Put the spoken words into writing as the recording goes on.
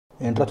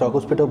ఏంట్రా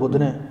చాకోస్ పెట్టావు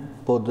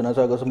పొద్దున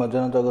చాకోస్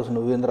మధ్యాహ్నం చాకోస్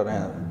నువ్వేంద్రా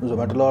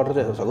జొమాటోలో ఆర్డర్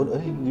చేసావు సగం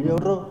వీడియో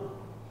ఎవరు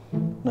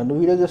నన్ను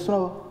వీడియో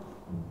చేస్తున్నావు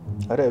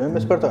అరే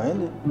ఎంఎంఎస్ పెడతావు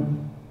ఏంది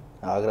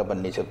ఆగరా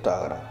బన్నీ చెప్తా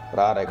ఆగరా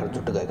రారా ఇక్కడ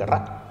జుట్టుగా ఇక్కడ రా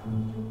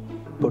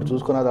ఇప్పుడు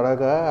చూసుకున్న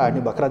తడాక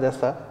ఆడిని బక్రా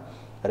చేస్తా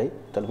అరే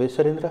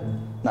తలిపేస్తారు ఏంద్రా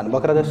నన్ను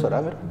బక్రా చేస్తారా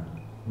మీరు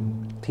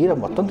తీరా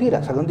మొత్తం తీరా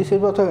సగం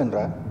తీసేపోతావు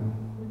ఏంద్రా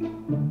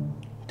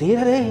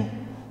తీరా రే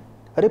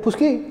అరే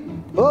పుష్కి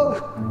ఓ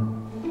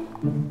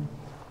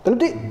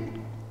తలుపుతీ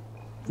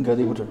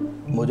గది కూర్చోండి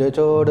ముజే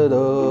చోడు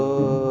దో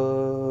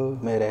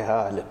మేరే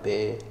హాల్ పే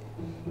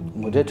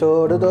ముజే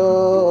చోడు దో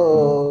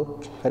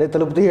అరే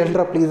తలుపు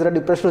తీయండిరా ప్లీజ్ రా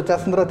డిప్రెషన్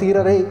వచ్చేస్తుందిరా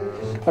తీరా రే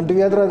అంటు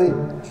వ్యాధిరా అది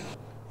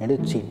ఏంటి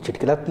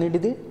చిటికలేస్తుంది ఏంటి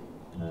ఇది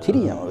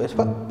చిరియమ్మ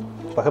వేసిపా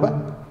పక్కబా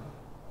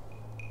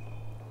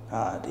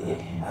అది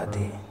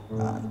అది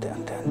అంతే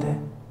అంతే అంతే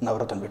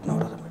నవరత్నం పెట్టు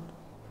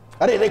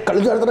అరే రే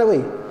కళ్ళు జాడుతున్నా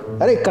పోయి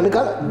అరే కళ్ళు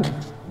కాదు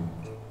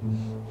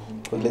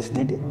వదిలేసింది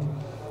ఏంటి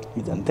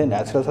ఇదంతే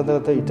న్యాచురల్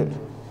సందర్భంతో ఇటు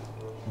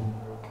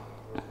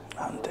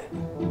అంతే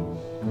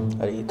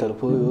అరే ఈ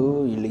తలుపు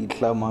వీళ్ళు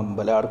ఇట్లా మా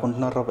భలే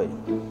ఆడుకుంటున్నారు పోయి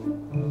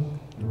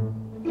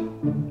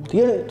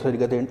తీయడే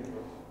సరిగ్గా తేండి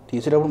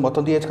తీసేటప్పుడు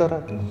మొత్తం తీయచ్చు కదరా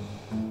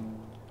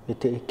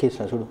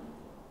ఎక్కేసిన చూడు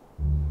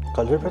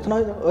కల్చర్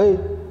పెడుతున్నావు ఓయ్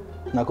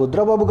నాకు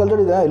వద్దురా బాబు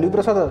కల్చర్ ఇదా ఎల్వి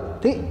ప్రసాద్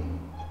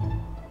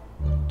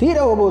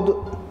తీరా బాబు వద్దు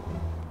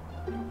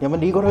ఏమన్నా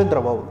నీ కూడా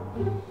అయిందిరా బాబు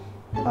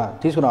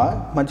తీసుకున్నావా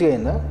మంచిగా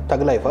అయిందా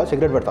తగ్గ లైఫా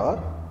సిగరెట్ పెడతావా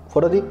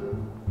ఫోటోది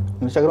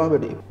ఇన్స్టాగ్రామ్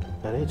పెట్టి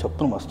అరే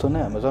చెప్పులు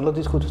మస్తున్నాయి అమెజాన్లో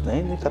తీసుకొచ్చున్నాయి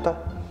ఏంది కథ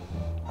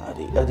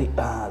అది అది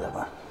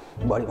అదమ్మా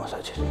body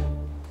massage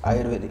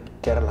ayurvedic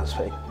Kerala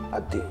spy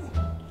అది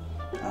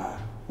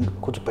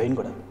కొంచెం పైన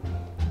కూడా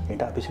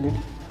ఏంటి ఆపేసింది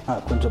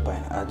కొంచెం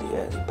పైన అది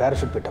అది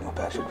పారాషూట్ పెట్టమ్మా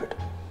పారాషూట్ పెట్టు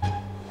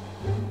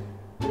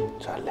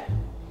చాలే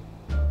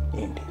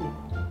ఏంటి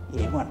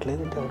ఏం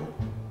అంటలేదంటే ఎవడు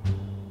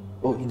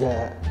ఓ ఇదే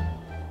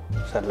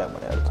సర్లే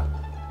మరి వెళ్తా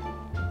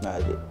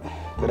అది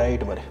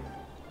రైట్ మరి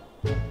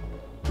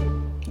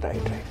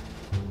రైట్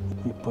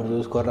ఇప్పుడు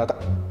చూసుకోరా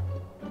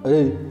అరే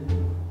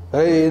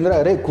అరే ఏంద్రా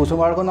అరే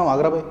కూర్చొని ఆడుకుందాం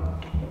ఆగ్రాబాయ్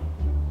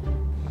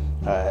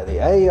అది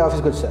అయ్యి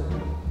ఆఫీస్కి వచ్చా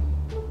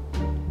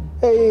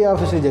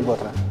ఆఫీస్ నుంచి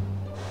వెళ్ళిపోతున్నా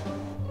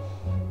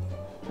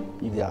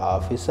ఇది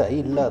ఆఫీస్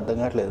ఇల్లు అర్థం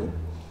కావట్లేదు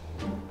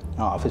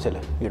ఆఫీస్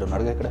వెళ్ళే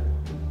ఈడున్నాడుగా ఇక్కడ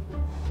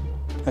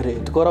అరే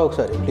ఎత్తుకోరా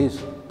ఒకసారి ప్లీజ్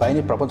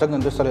పైన ప్రపంచం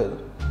కనిపిస్తలేదు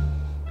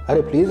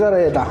అరే ప్లీజ్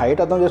అరే నా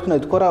హైట్ అర్థం చేసుకుని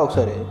ఎత్తుకోరా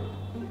ఒకసారి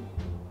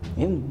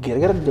ఏం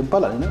గిరగిర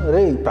దింపాలా నేను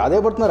అరే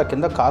ప్రాధాయపడుతున్నారా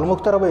కింద కాలు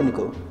మొక్కుతారా బాయ్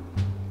నీకు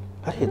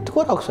అరే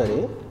ఎత్తుకోరా ఒకసారి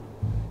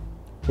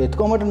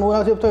ఎత్తుకోమంటే నువ్వు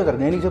నాకు చెప్తావు కదా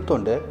నేను నీకు చెప్తా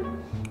ఉంటే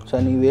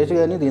సరే నీ వేసి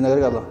కానీ దీని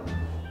దగ్గరికి వెళ్దాం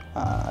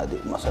అది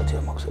మసాజ్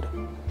చేయమ్మా ఒకసారి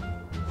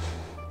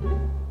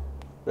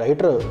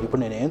రైటర్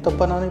ఇప్పుడు నేనేం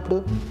తప్పన్నాను ఇప్పుడు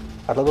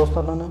అట్లా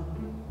చూస్తున్నాను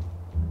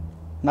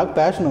నాకు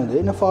ప్యాషన్ ఉంది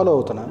నేను ఫాలో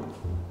అవుతున్నా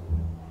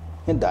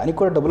నేను దానికి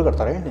కూడా డబ్బులు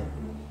కడతారా అండి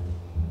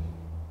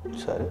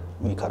సరే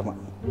మీ కర్మ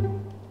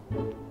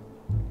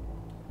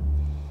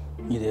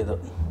ఇదేదో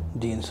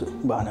జీన్స్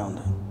బాగానే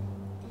ఉంది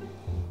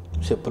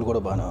చెప్పులు కూడా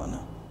బాగానే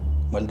ఉన్నాయి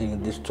మళ్ళీ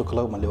దీనికి దిష్టి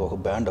చుక్కలో మళ్ళీ ఒక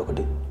బ్యాండ్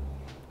ఒకటి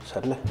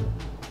సర్లే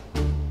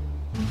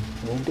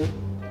ఏంటి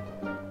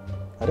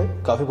అరే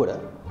కాఫీ కూడా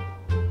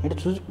ఏంటి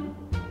చూసి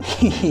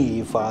ఈ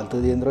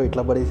ఫాల్తుది ఏంద్రో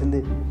ఇట్లా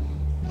పడేసింది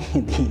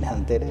దీని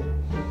అంతేనే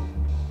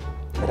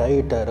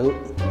రైటరు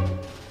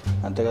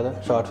అంతే కదా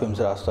షార్ట్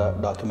ఫిల్మ్స్ రాస్తా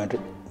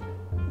డాక్యుమెంటరీ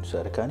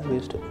సరే కానీ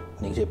వేస్ట్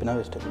నీకు చెప్పినా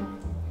వేస్ట్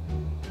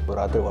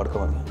రాత్రి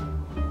వాడుకోమని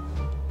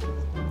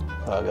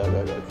ఆగా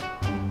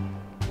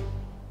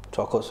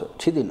చాకోస్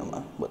తిన్నమ్మా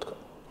బతుక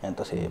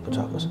ఎంతసేపు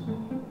చాకోస్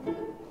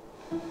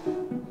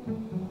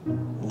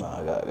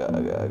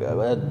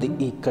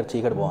ఇక్కడ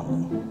చీకటి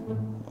బాగుంది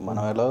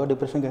మనం ఎలాగో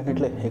డిప్రెషన్ కానీ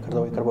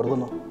ఇక్కడ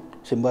పడుకుందాం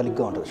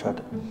సింబాలిక్గా ఉంటుంది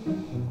షార్ట్